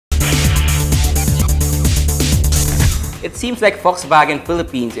It seems like Volkswagen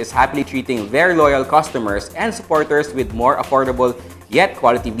Philippines is happily treating their loyal customers and supporters with more affordable yet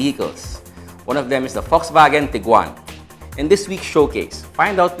quality vehicles. One of them is the Volkswagen Tiguan. In this week's showcase,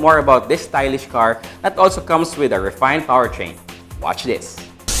 find out more about this stylish car that also comes with a refined powertrain. Watch this.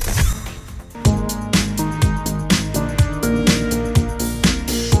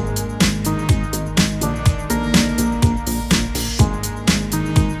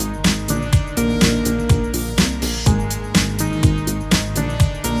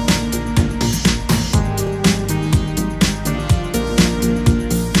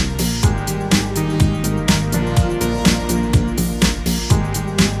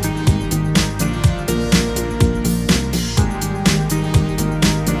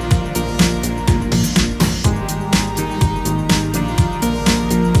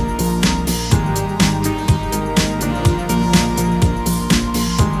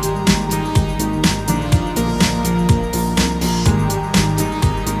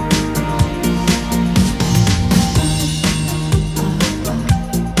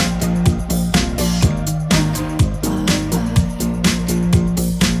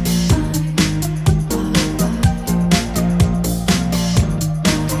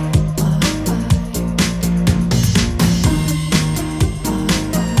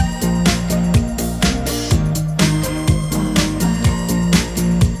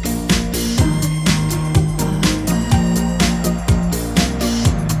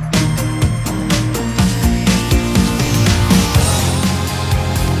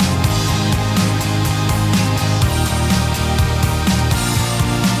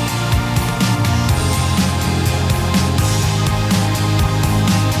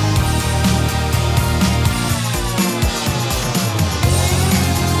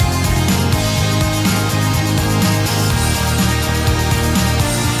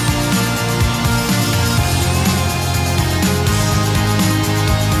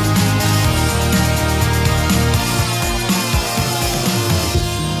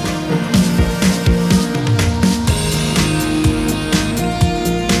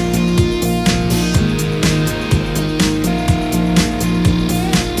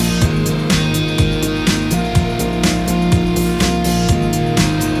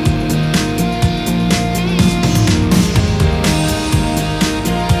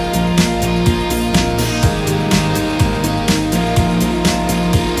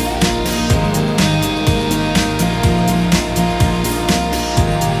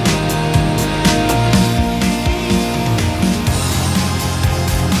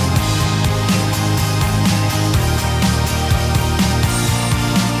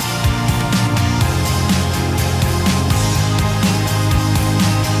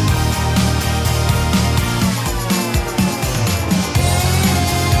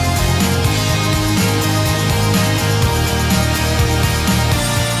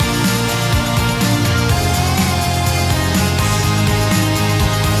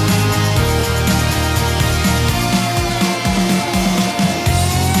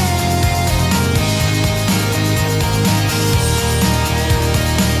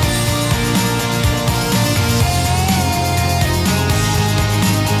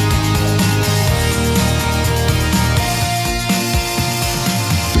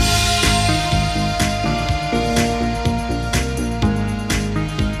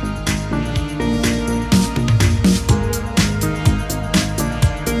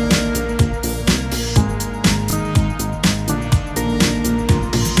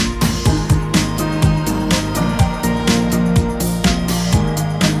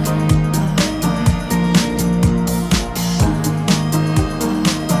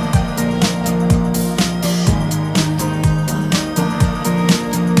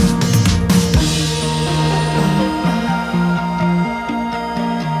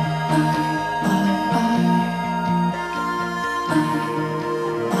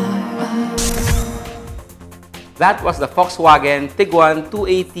 That was the Volkswagen Tiguan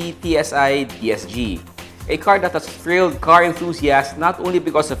 280 TSI DSG, a car that has thrilled car enthusiasts not only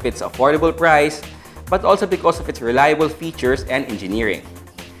because of its affordable price, but also because of its reliable features and engineering.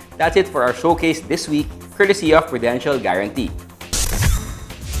 That's it for our showcase this week, courtesy of Prudential Guarantee.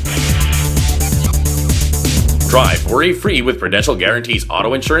 Drive worry-free with Prudential Guarantee's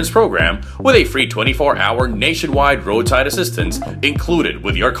auto insurance program with a free 24-hour nationwide roadside assistance included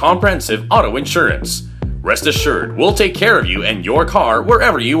with your comprehensive auto insurance. Rest assured, we'll take care of you and your car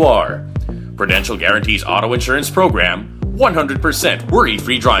wherever you are. Prudential Guarantee's auto insurance program, 100%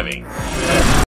 worry-free driving.